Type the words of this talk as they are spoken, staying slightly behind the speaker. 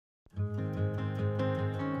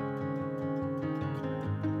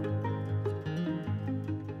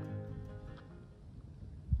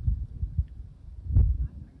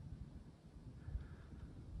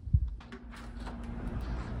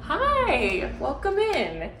Hi, welcome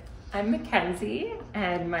in. I'm Mackenzie,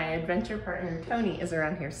 and my adventure partner Tony is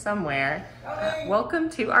around here somewhere. Welcome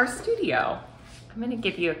to our studio. I'm going to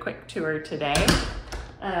give you a quick tour today.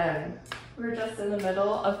 We're just in the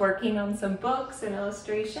middle of working on some books and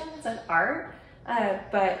illustrations and art,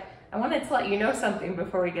 but I wanted to let you know something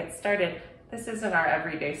before we get started. This isn't our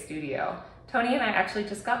everyday studio. Tony and I actually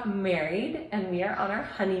just got married, and we are on our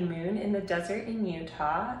honeymoon in the desert in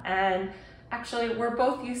Utah, and actually, we're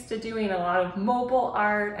both used to doing a lot of mobile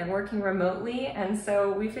art and working remotely, and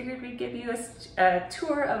so we figured we'd give you a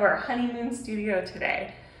tour of our honeymoon studio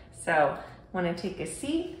today. So, want to take a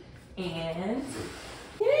seat, and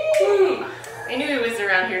yay! I knew he was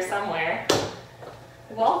around here somewhere.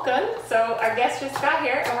 Welcome. So our guest just got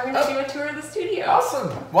here, and we're going to do a tour of the studio.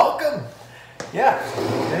 Awesome. Welcome. Yeah,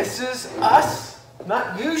 this is us.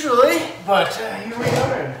 Not usually, but here we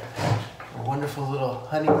are. A wonderful little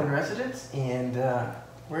honeymoon residence, and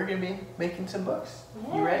we're gonna be making some books.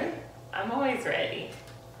 Yeah. You ready? I'm always ready.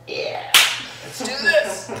 Yeah. Let's do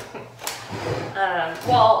this.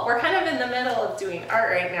 Well, we're kind of in the middle of doing art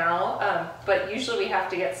right now, but usually we have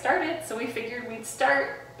to get started, so we figured we'd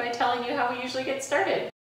start by telling you how we usually get started.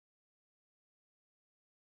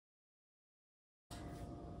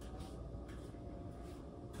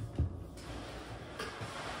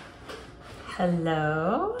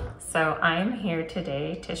 Hello. So I'm here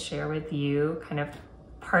today to share with you kind of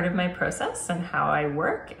part of my process and how I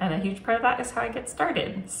work, and a huge part of that is how I get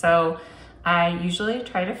started. So I usually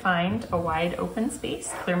try to find a wide open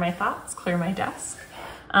space, clear my thoughts, clear my desk,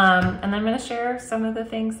 and I'm going to share some of the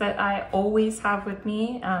things that I always have with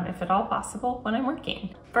me, if at all possible, when I'm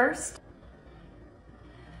working. First,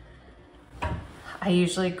 I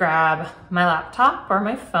usually grab my laptop or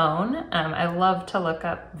my phone. I love to look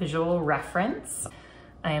up visual reference.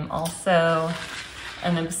 I am also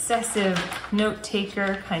an obsessive note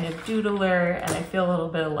taker, kind of doodler, and I feel a little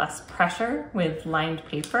bit of less pressure with lined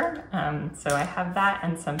paper. So I have that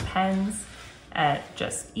and some pens,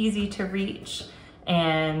 just easy to reach.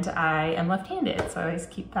 And I am left-handed, so I always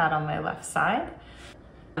keep that on my left side.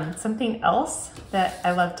 Something else that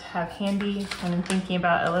I love to have handy when I'm thinking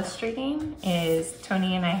about illustrating is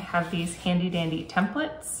Tony and I have these handy dandy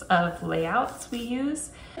templates of layouts we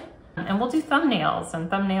use. And we'll do thumbnails, and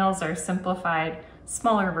thumbnails are simplified,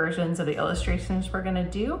 smaller versions of the illustrations we're gonna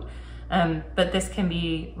do. But this can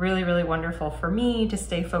be really, really wonderful for me to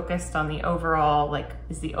stay focused on the overall, like,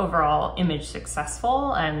 is the overall image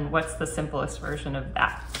successful, and what's the simplest version of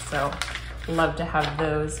that? So love to have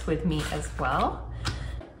those with me as well.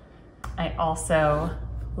 I also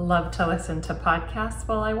love to listen to podcasts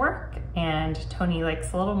while I work, and Tony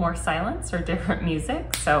likes a little more silence or different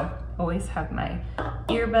music, so always have my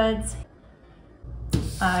earbuds.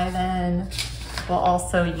 I then will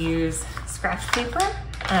also use scratch paper.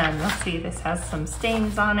 Let's see, this has some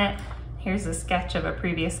stains on it. Here's a sketch of a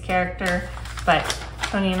previous character, but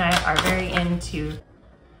Tony and I are very into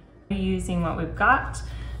using what we've got.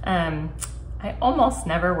 I almost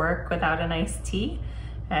never work without an iced tea.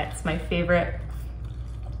 It's my favorite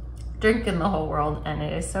drink in the whole world, and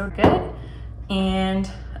it is so good. And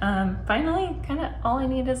finally, kind of all I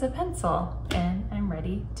need is a pencil, and I'm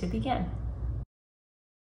ready to begin.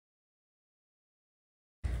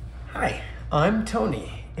 Hi, I'm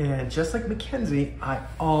Tony, and just like Mackenzie, I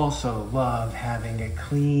also love having a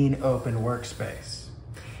clean, open workspace.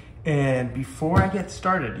 And before I get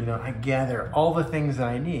started, I gather all the things that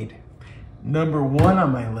I need. Number one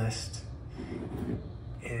on my list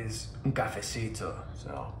is un cafecito,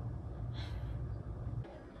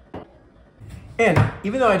 And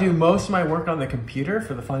even though I do most of my work on the computer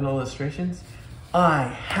for the final illustrations, I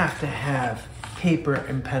have to have paper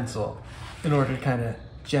and pencil in order to kind of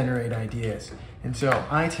generate ideas. And so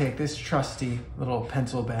I take this trusty little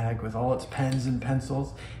pencil bag with all its pens and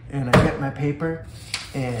pencils, and I get my paper,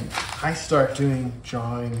 and I start doing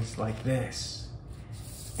drawings like this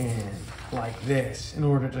and like this in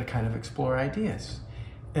order to kind of explore ideas.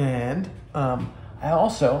 And I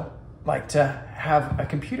also like to have a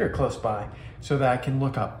computer close by so that I can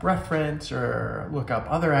look up reference or look up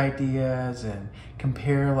other ideas and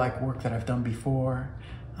compare like work that I've done before.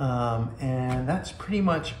 And that's pretty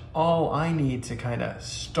much all I need to kind of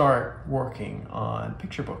start working on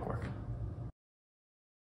picture book work.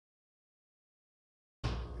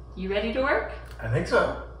 You ready to work? I think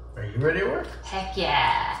so. Are you ready to work? Heck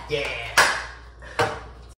yeah. Yeah.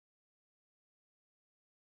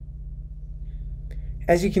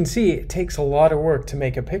 As you can see, it takes a lot of work to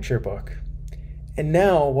make a picture book. And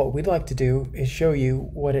now what we'd like to do is show you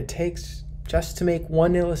what it takes just to make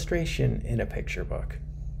one illustration in a picture book.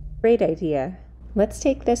 Great idea. Let's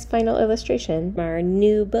take this final illustration from our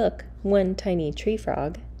new book, One Tiny Tree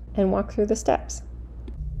Frog, and walk through the steps.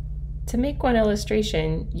 To make one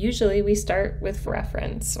illustration, usually we start with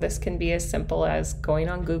reference. This can be as simple as going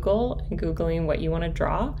on Google and Googling what you want to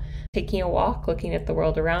draw, taking a walk, looking at the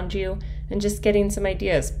world around you, and just getting some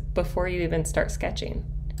ideas before you even start sketching.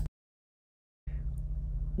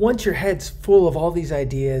 Once your head's full of all these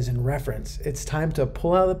ideas and reference, it's time to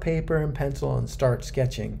pull out the paper and pencil and start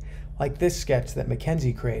sketching, like this sketch that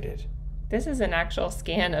Mackenzie created. This is an actual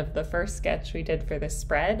scan of the first sketch we did for this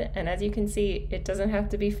spread, and as you can see, it doesn't have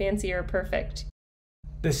to be fancy or perfect.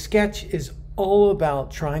 The sketch is all about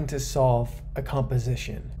trying to solve a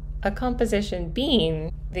composition. A composition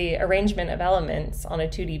being the arrangement of elements on a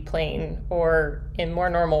 2D plane, or in more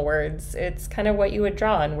normal words, it's kind of what you would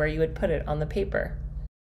draw and where you would put it on the paper.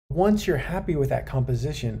 Once you're happy with that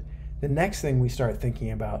composition, the next thing we start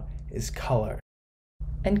thinking about is color.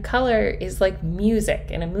 And color is like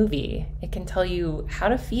music in a movie. It can tell you how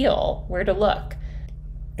to feel, where to look.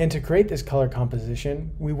 And to create this color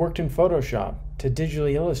composition, we worked in Photoshop to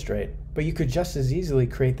digitally illustrate, but you could just as easily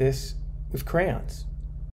create this with crayons.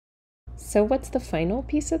 So what's the final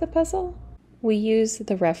piece of the puzzle? We use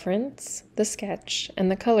the reference, the sketch,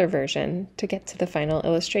 and the color version to get to the final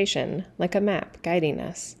illustration, like a map guiding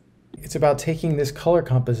us. It's about taking this color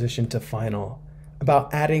composition to final,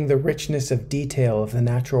 about adding the richness of detail of the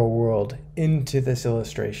natural world into this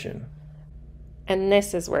illustration. And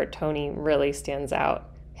this is where Tony really stands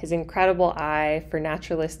out. His incredible eye for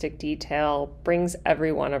naturalistic detail brings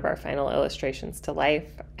every one of our final illustrations to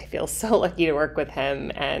life. I feel so lucky to work with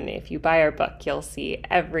him, and if you buy our book, you'll see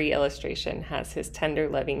every illustration has his tender,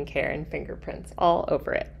 loving care and fingerprints all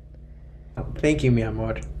over it. Thank you, mi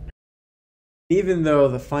amor. Even though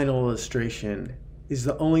the final illustration is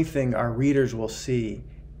the only thing our readers will see,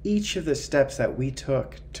 each of the steps that we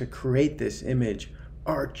took to create this image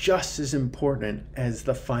are just as important as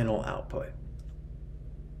the final output.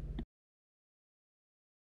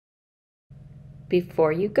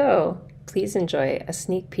 Before you go, please enjoy a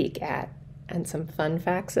sneak peek at and some fun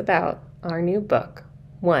facts about our new book,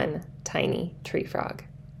 One Tiny Tree Frog.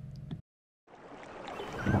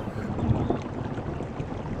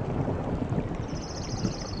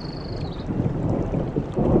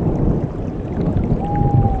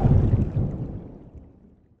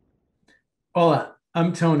 Hola,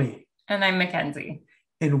 I'm Tony. And I'm Mackenzie.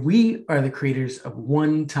 And we are the creators of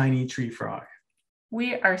One Tiny Tree Frog.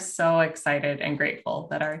 We are so excited and grateful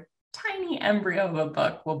that our tiny embryo of a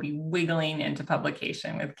book will be wiggling into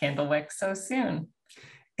publication with Candlewick so soon.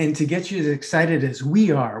 And to get you as excited as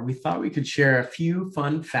we are, we thought we could share a few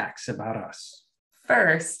fun facts about us.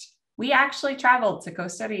 First, we actually traveled to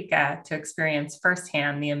Costa Rica to experience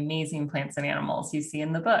firsthand the amazing plants and animals you see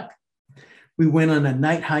in the book. We went on a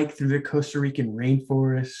night hike through the Costa Rican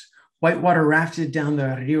rainforest, whitewater rafted down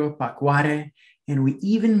the Rio Pacuare, and we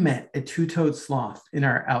even met a two-toed sloth in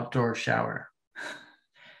our outdoor shower.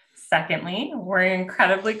 Secondly, we're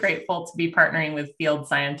incredibly grateful to be partnering with field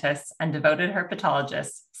scientists and devoted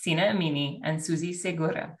herpetologists, Sina Amini and Susie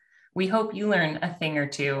Segura. We hope you learn a thing or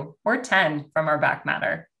two, or 10 from our back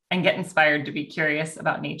matter, and get inspired to be curious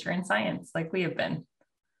about nature and science like we have been.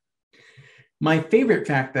 My favorite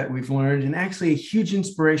fact that we've learned, and actually a huge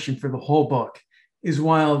inspiration for the whole book, is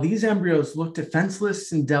while these embryos look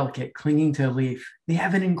defenseless and delicate, clinging to a leaf, they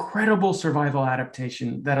have an incredible survival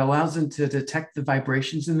adaptation that allows them to detect the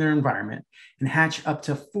vibrations in their environment and hatch up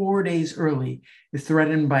to 4 days early if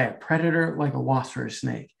threatened by a predator like a wasp or a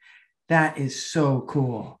snake. That is so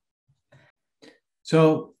cool.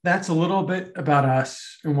 So that's a little bit about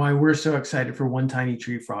us and why we're so excited for One Tiny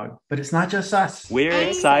Tree Frog. But it's not just us. We're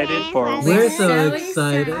excited for... We're so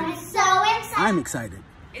excited. I'm so excited. I'm excited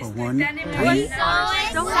for One We Tiny are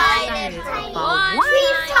so excited for One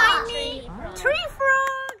Tiny Tree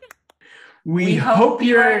Frog. We hope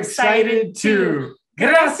you're excited too.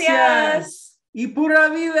 Gracias. Y pura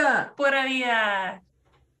vida. Pura vida.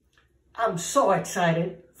 I'm so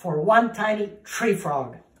excited for One Tiny Tree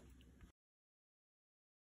Frog.